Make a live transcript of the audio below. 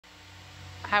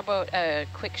how about a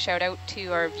quick shout out to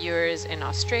our viewers in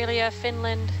Australia,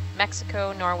 Finland,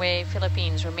 Mexico, Norway,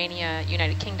 Philippines, Romania,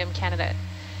 United Kingdom, Canada,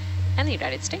 and the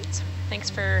United States. Thanks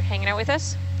for hanging out with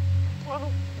us.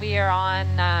 We are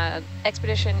on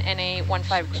Expedition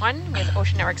NA151 with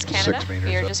Ocean Networks Canada.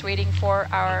 We are just waiting for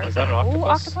our... Is that an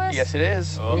octopus? Octopus? Yes, it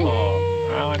is. Oh,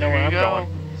 well, I know where I'm going.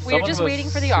 We are just waiting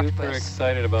for the octopus. Super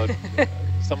excited about...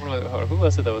 who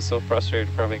was it that was so frustrated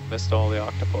for having missed all the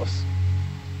octopus?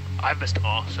 I missed them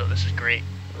all, so this is great.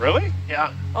 Really?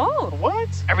 Yeah. Oh. What?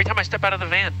 Every time I step out of the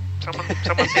van, someone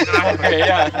sees an octopus. Okay,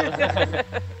 yeah.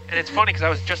 And it's funny because I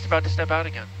was just about to step out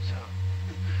again.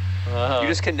 So You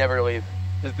just can never leave.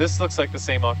 This looks like the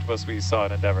same octopus we saw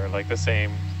at Endeavour, like the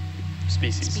same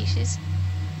species.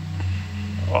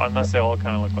 Well, unless they all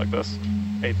kind of look like this.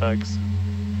 8 legs.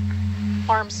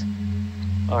 Arms.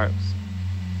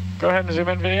 Go ahead and zoom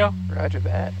in video. Roger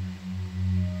that.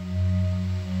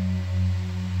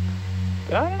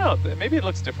 I don't know, maybe it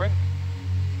looks different.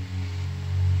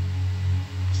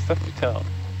 It's tough to tell.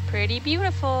 Pretty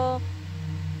beautiful.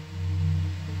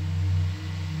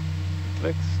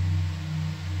 Looks.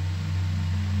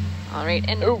 All right,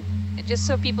 and just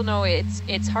so people know,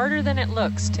 it's harder than it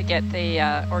looks to get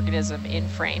the organism in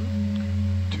frame.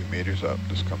 2 meters up,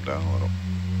 just come down a little.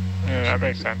 Yeah, that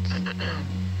makes sense.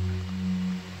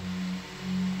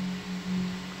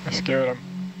 I scared him.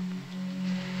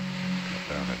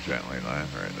 Down it gently, line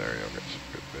right there, you'll get some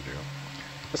good video.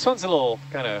 This one's a little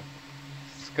kind of,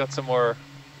 it's got some more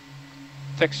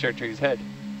texture to his head.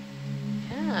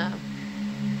 Yeah.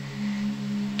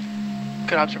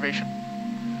 good observation.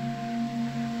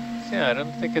 Yeah, I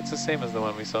don't think it's the same as the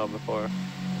one we saw before.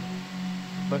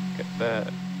 Look at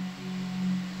that.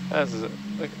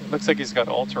 Looks like he's got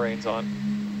all-terrains on.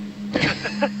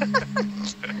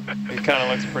 He kind of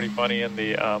looks pretty funny in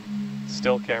the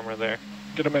still camera there.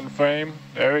 Get him in frame.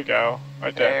 There we go.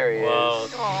 Right there. There he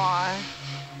is. Aww.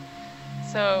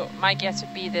 So my guess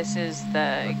would be this is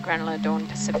the Graneledone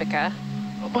pacifica.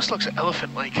 Almost looks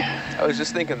elephant-like. I was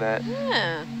just thinking that.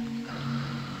 Yeah.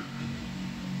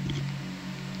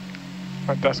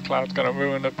 My dust cloud's gonna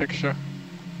ruin the picture.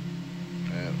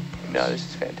 No, this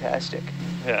is fantastic.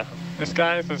 Yeah. This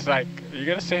guy's just like, you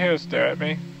gonna sit here and stare at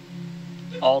me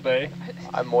all day?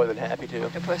 I'm more than happy to.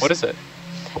 Octopus. What is it?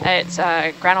 It's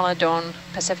Graneledone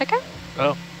pacifica,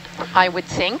 Oh. I would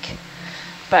think,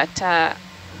 but I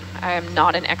am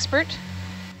not an expert.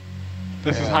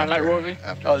 This is highlight worthy?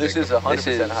 Oh, this is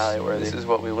 100% highlight worthy. This is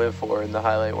what we live for in the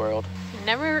highlight world.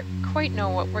 Never quite know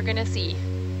what we're gonna see.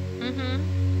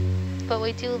 Mm-hmm. But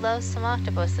we do love some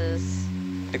octopuses.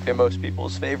 I think they're most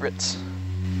people's favorites.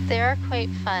 They are quite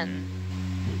fun.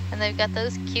 And they've got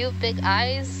those cute big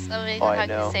eyes. I mean, how can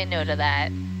you say no to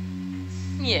that?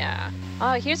 Yeah.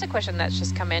 Here's a question that's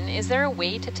just come in. Is there a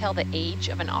way to tell the age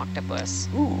of an octopus?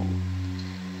 Ooh.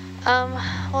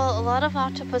 Well, a lot of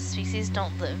octopus species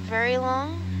don't live very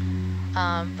long,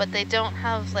 but they don't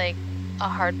have like a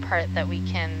hard part that we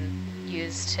can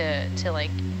use to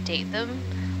like date them.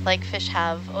 Like fish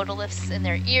have otoliths in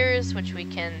their ears, which we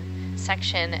can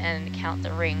section and count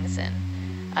the rings and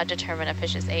determine a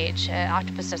fish's age.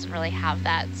 Octopus doesn't really have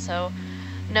that, so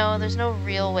no, there's no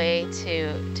real way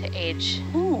to age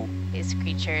these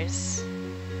creatures.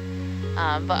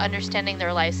 But understanding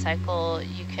their life cycle,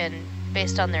 you can,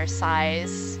 based on their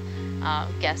size,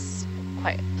 guess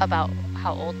quite about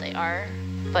how old they are.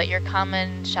 But your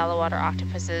common shallow water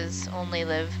octopuses only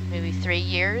live maybe 3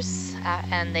 years,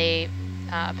 and they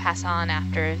pass on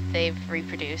after they've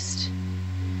reproduced.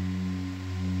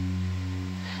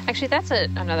 Actually, that's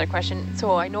another question.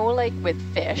 So I know, like with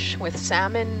fish, with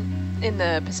salmon in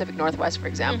the Pacific Northwest, for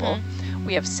example,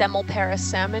 we have semmelparis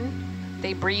salmon.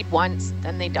 They breed once,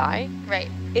 then they die. Right.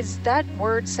 Is that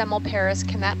word semmelparis,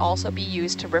 can that also be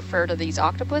used to refer to these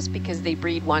octopus because they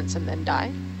breed once and then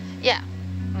die? Yeah.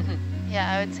 Yeah,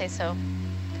 I would say so.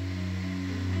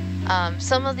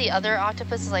 Some of the other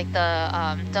octopuses, like the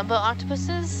Dumbo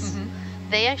octopuses,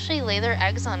 they actually lay their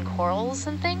eggs on corals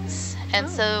and things. And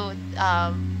so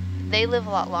they live a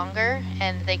lot longer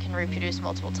and they can reproduce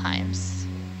multiple times.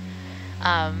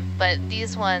 But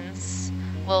these ones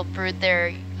will brood their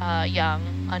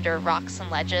young under rocks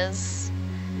and ledges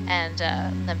and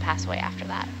then pass away after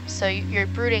that. So your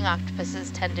brooding octopuses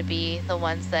tend to be the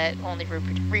ones that only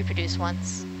reproduce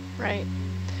once. Right.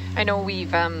 I know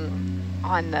we've,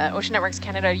 on the Ocean Networks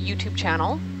Canada YouTube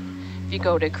channel, if you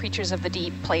go to Creatures of the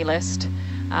Deep playlist,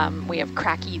 we have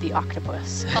Cracky the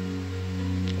octopus.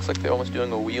 Looks like they're almost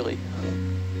doing a wheelie.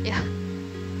 Yeah.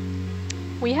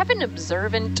 We have an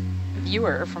observant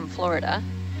viewer from Florida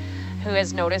who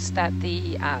has noticed that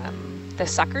the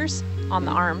suckers on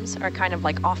the arms are kind of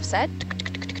like offset,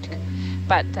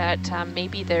 but that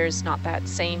maybe there's not that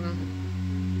same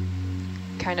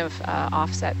kind of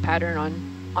offset pattern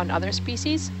on other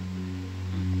species.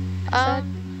 Well,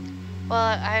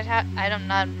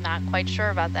 I'm not quite sure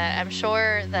about that. I'm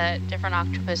sure that different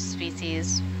octopus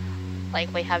species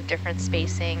likely have different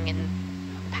spacing and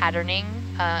patterning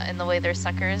in the way their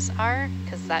suckers are,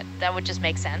 because that would just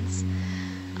make sense.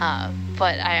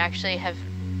 But I actually have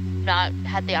not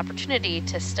had the opportunity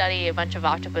to study a bunch of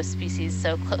octopus species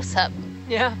so close up.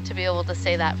 Yeah. To be able to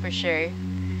say that for sure.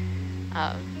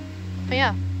 But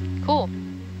yeah, cool.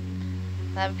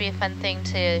 That would be a fun thing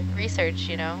to research,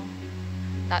 you know.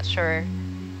 Not sure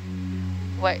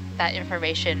what that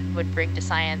information would bring to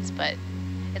science, but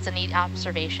it's a neat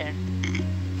observation.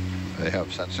 They have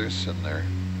sensors in their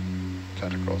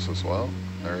tentacles as well,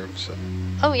 nerves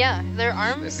and Oh yeah, their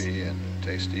arms. sniffy and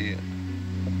tasty.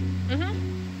 Mm-hmm.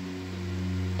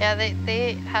 Yeah,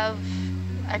 they have,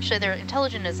 actually their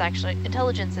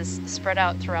intelligence is spread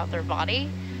out throughout their body.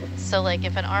 So like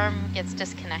if an arm gets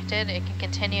disconnected, it can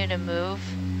continue to move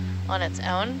on its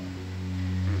own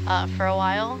for a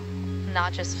while,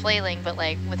 not just flailing, but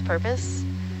like with purpose.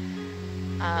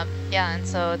 Yeah, and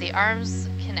so the arms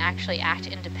can actually act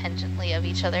independently of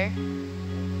each other.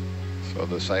 So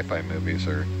the sci-fi movies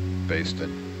are based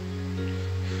in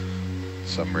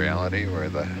some reality where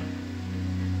the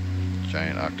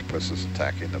giant octopus is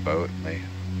attacking the boat and they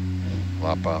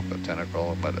lop off a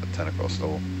tentacle, but a tentacle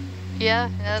still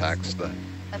attacks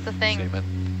that's the thing. semen.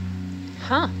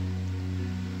 Huh.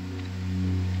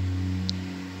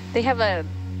 They have a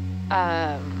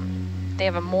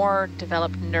more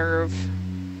developed nerve.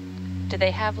 Do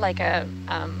they have like a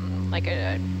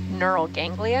neural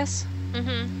ganglius?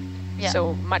 Mm-hmm. Yeah.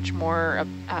 So much more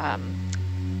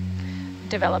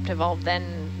developed, evolved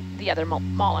than the other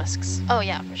mollusks. Oh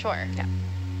yeah, for sure. Yeah.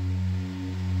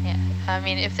 Yeah. I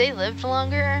mean, if they lived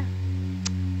longer,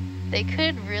 they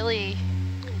could really,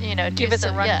 you know, Give us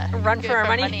a run for our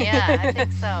money. Yeah, I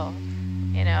think so.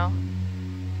 You know,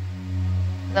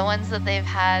 the ones that they've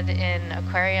had in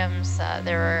aquariums,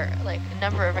 there were like a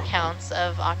number of accounts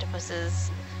of octopuses,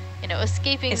 you know,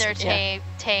 escaping their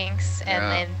tanks and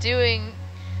then doing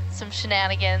some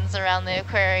shenanigans around the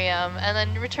aquarium and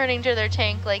then returning to their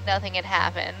tank like nothing had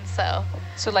happened. So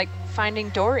like Finding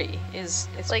Dory is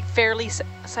like fairly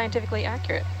scientifically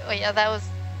accurate. Oh yeah, that was,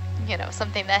 you know,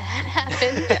 something that had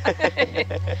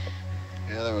happened.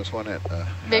 Yeah, there was one at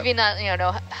maybe not, you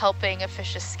know, helping a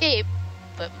fish escape,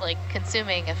 but like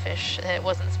consuming a fish that it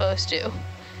wasn't supposed to.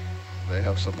 They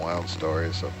have some wild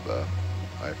stories of the,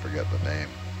 I forget the name.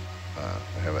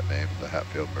 They have it named the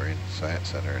Hatfield Marine Science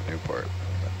Center in Newport.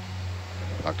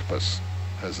 The octopus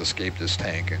has escaped his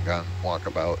tank and gone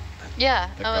walkabout. Yeah.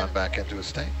 And gone back into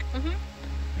his tank. Mm-hmm.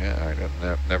 Yeah,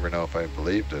 I never know if I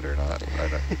believed it or not. I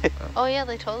don't, Oh yeah,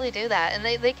 they totally do that, and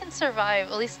they can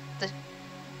survive. At least the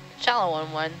shallow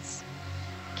ones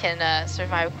can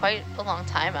survive quite a long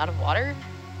time out of water.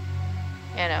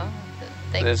 You know,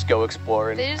 They just go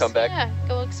explore and come back. Yeah,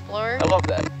 go explore. I love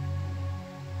that.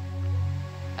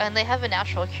 And they have a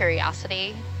natural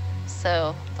curiosity,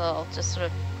 so they'll just sort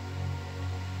of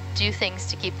do things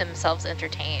to keep themselves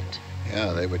entertained.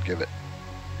 yeah, they would give,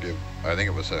 I think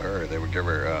it was her, they would give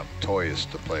her toys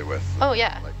to play with. Oh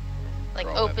yeah, like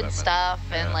crawl open in them stuff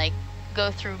and yeah. like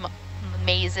go through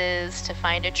mazes to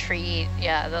find a treat.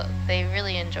 Yeah, they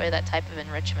really enjoy that type of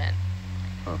enrichment.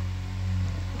 Huh.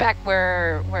 Back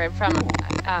where I'm from.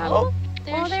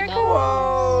 There she it goes.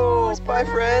 Whoa, bye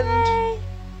friend.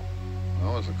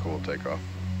 That was a cool takeoff.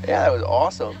 Yeah, that was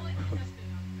awesome.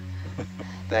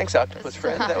 Thanks, octopus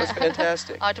friend. That was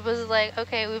fantastic. Octopus is like,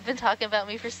 okay, we've been talking about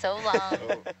me for so long.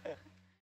 Oh.